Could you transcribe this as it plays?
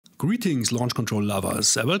Greetings, launch control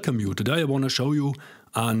lovers. I welcome you. Today I want to show you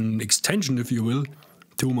an extension, if you will,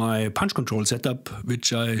 to my punch control setup,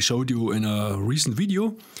 which I showed you in a recent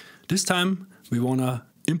video. This time we want to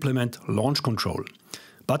implement launch control.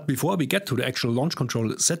 But before we get to the actual launch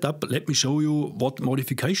control setup, let me show you what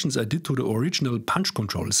modifications I did to the original punch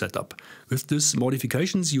control setup. With these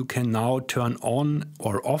modifications you can now turn on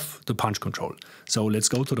or off the punch control. So let's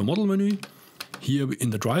go to the model menu. Here in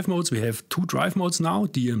the drive modes we have two drive modes now.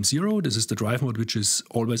 DM0, this is the drive mode which is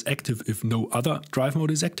always active if no other drive mode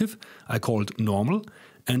is active. I called normal.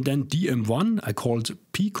 And then DM1 I called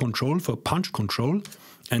P control for punch control.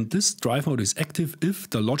 And this drive mode is active if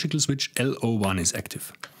the logical switch LO1 is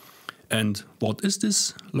active. And what is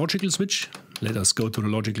this logical switch? Let us go to the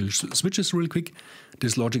logical switches real quick.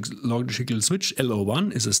 This logical switch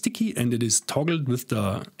LO1 is a sticky and it is toggled with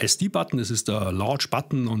the SD button. This is the large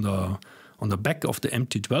button on the back of the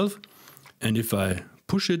MT12. And if I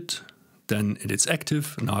push it, then it is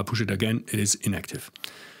active. Now I push it again, it is inactive.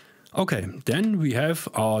 Okay, then we have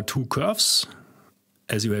our two curves.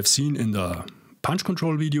 As you have seen in the punch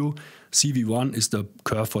control video, CV1 is the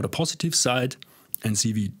curve for the positive side and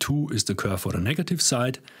CV2 is the curve for the negative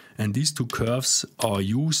side. And these two curves are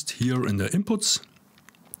used here in the inputs.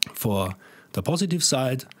 For the positive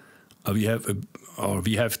side, we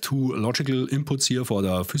have two logical inputs here for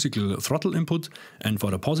the physical throttle input, and for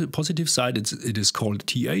the positive side it is called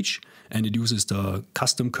TH, and it uses the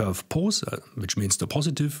custom curve pose, which means the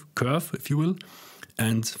positive curve, if you will.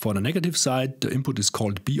 And for the negative side, the input is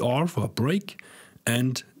called BR for brake,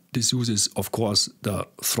 and this uses, of course, the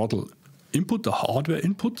throttle input, the hardware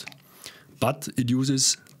input, but it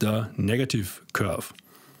uses the negative curve.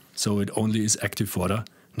 So it only is active for the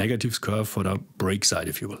negative curve for the brake side,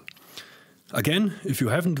 if you will. Again, if you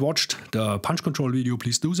haven't watched the punch control video,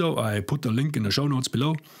 please do so. I put the link in the show notes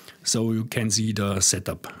below so you can see the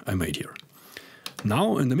setup I made here.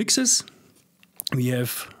 Now in the mixes, we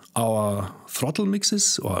have our throttle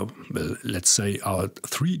mixes, or well, let's say our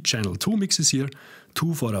 3 channel 2 mixes here.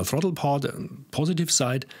 2 for the throttle part, positive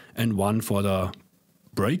side, and 1 for the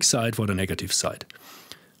brake side, for the negative side.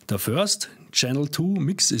 The first channel 2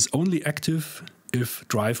 mix is only active if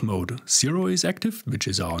drive mode 0 is active, which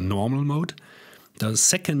is our normal mode. The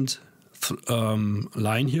second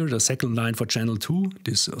line here, the second line for channel 2,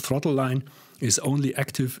 this throttle line, is only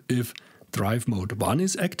active if drive mode 1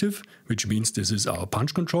 is active, which means this is our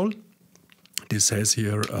punch control. This has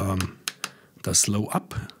here the slow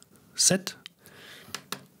up set.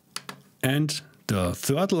 And the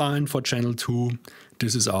third line for channel 2,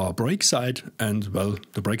 this is our brake side, and well,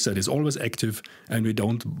 the brake side is always active and we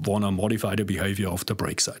don't want to modify the behavior of the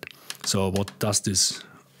brake side. So what does this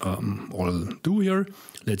all do here?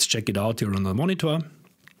 Let's check it out here on the monitor.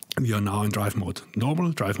 We are now in drive mode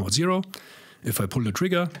normal, drive mode 0. If I pull the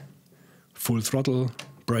trigger, full throttle,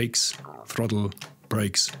 brakes,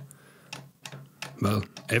 well,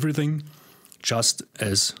 everything just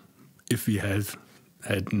as if we had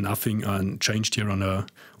nothing changed here on the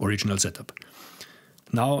original setup.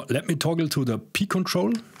 Now let me toggle to the P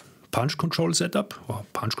control, punch control setup, or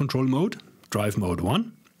punch control mode, drive mode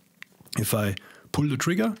 1. If I pull the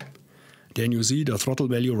trigger, then you see the throttle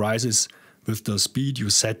value rises with the speed you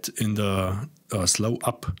set in the slow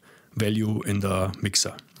up value in the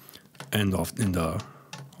mixer. And on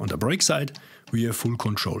the brake side, we have full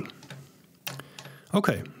control.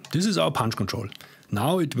 Okay, this is our punch control.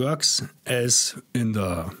 Now it works as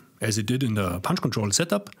it did in the punch control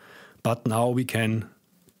setup, but now we can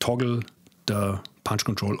toggle the punch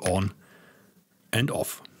control on and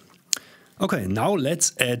off. Okay, now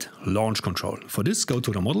let's add launch control. For this, go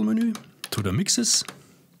to the model menu, to the mixes.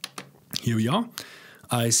 Here we are.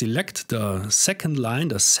 I select the second line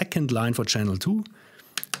for channel 2.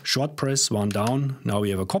 Short press 1 down. Now we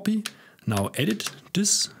have a copy. Now edit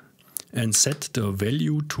this and set the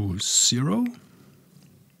value to 0.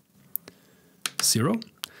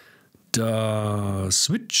 The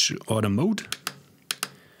switch or the mode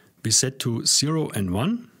we set to 0 and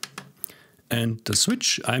 1. And the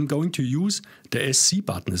switch, I'm going to use the SC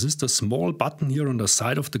button. This is the small button here on the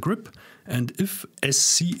side of the grip. And if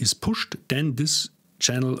SC is pushed, then this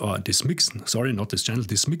channel, or this mix, sorry, not this channel,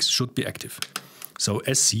 this mix should be active. So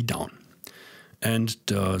SC down. And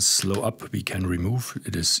the slow up we can remove.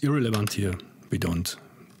 It is irrelevant here. We don't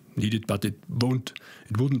need it, but it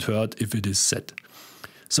wouldn't hurt if it is set.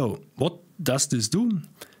 So what does this do?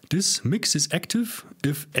 This mix is active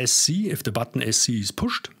if the button SC is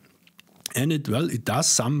pushed, and it does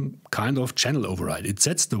some kind of channel override. It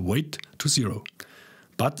sets the weight to 0,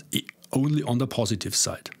 but only on the positive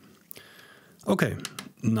side. Okay,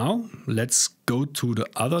 now let's go to the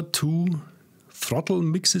other two throttle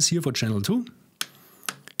mixes here for channel 2.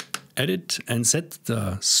 Edit and set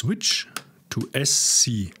the switch to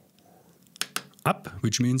SC up,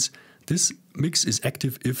 which means this mix is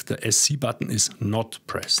active if the SC button is not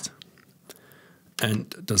pressed. And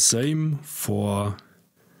the same for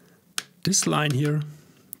this line here,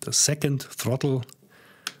 the second throttle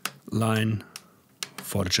line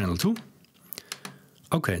for the channel 2.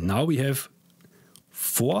 Okay, now we have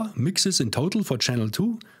 4 mixes in total for channel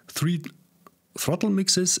 2, 3 throttle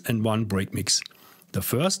mixes and 1 brake mix. The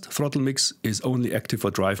first throttle mix is only active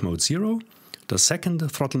for drive mode 0, the second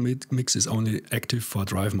throttle mix is only active for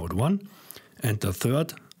drive mode 1, and the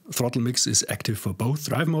third throttle mix is active for both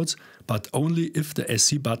drive modes, but only if the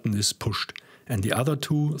SC button is pushed. And the other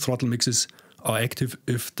 2 throttle mixes are active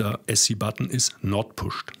if the SC button is not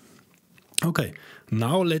pushed. Okay,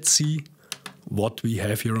 now let's see what we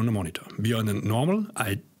have here on the monitor. We are in a normal,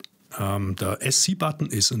 the SC button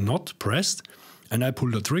is not pressed, and I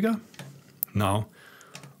pull the trigger. Now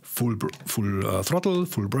full throttle,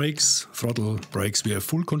 full brakes, throttle, brakes, we have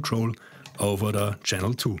full control over the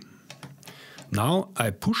channel 2. Now I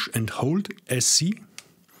push and hold SC,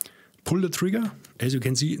 pull the trigger. As you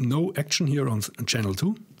can see, no action here on channel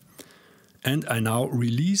 2. And I now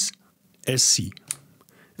release SC,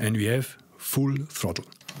 and we have full throttle.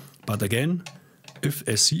 But again, if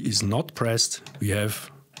SC is not pressed, we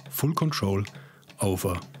have full control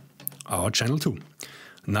over our channel 2.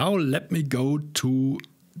 Now let me go to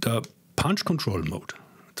the punch control mode,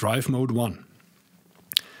 drive mode 1.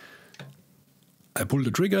 I pull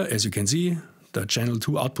the trigger. As you can see, the channel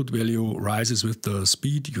 2 output value rises with the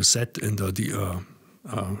speed you set in the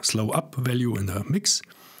slow up value in the mix.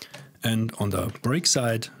 And on the brake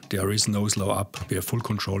side, there is no slow up. We have full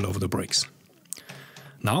control over the brakes.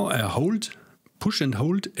 Now I push and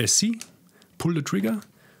hold SC, pull the trigger.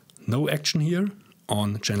 No action here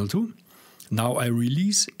on channel 2. Now I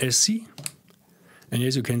release SC. And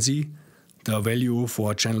as you can see, the value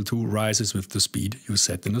for channel 2 rises with the speed you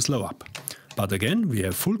set in the slow up. But again, we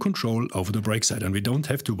have full control over the brake side, and we don't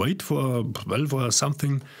have to wait for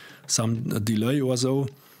some delay or so.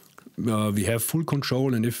 We have full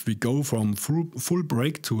control, and if we go from full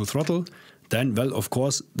brake to throttle, then, well, of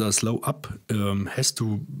course, the slow up has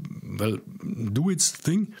to, well, do its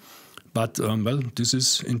thing. But, well, this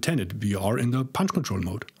is intended. We are in the punch control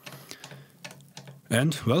mode.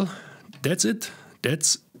 And, well, that's it.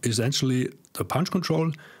 That's essentially the punch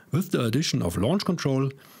control with the addition of launch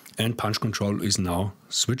control, and punch control is now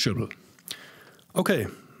switchable. Okay,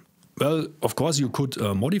 well, of course you could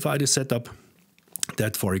modify this setup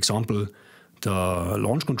that, for example, the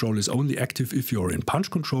launch control is only active if you're in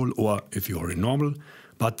punch control or if you're in normal.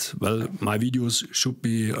 But, well, my videos should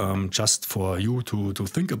be just for you to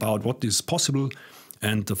think about what is possible,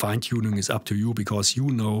 and the fine-tuning is up to you, because you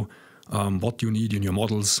know what you need in your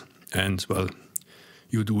models, and, well,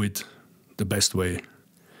 you do it the best way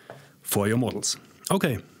for your models.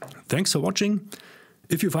 Okay, thanks for watching.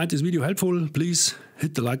 If you find this video helpful, please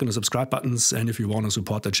hit the like and the subscribe buttons, and if you want to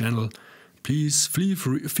support the channel, please feel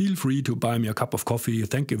free to buy me a cup of coffee.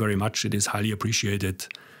 Thank you very much, it is highly appreciated.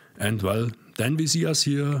 And, well, then we see us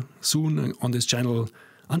here soon on this channel.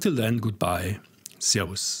 Until then, goodbye.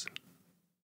 Servus.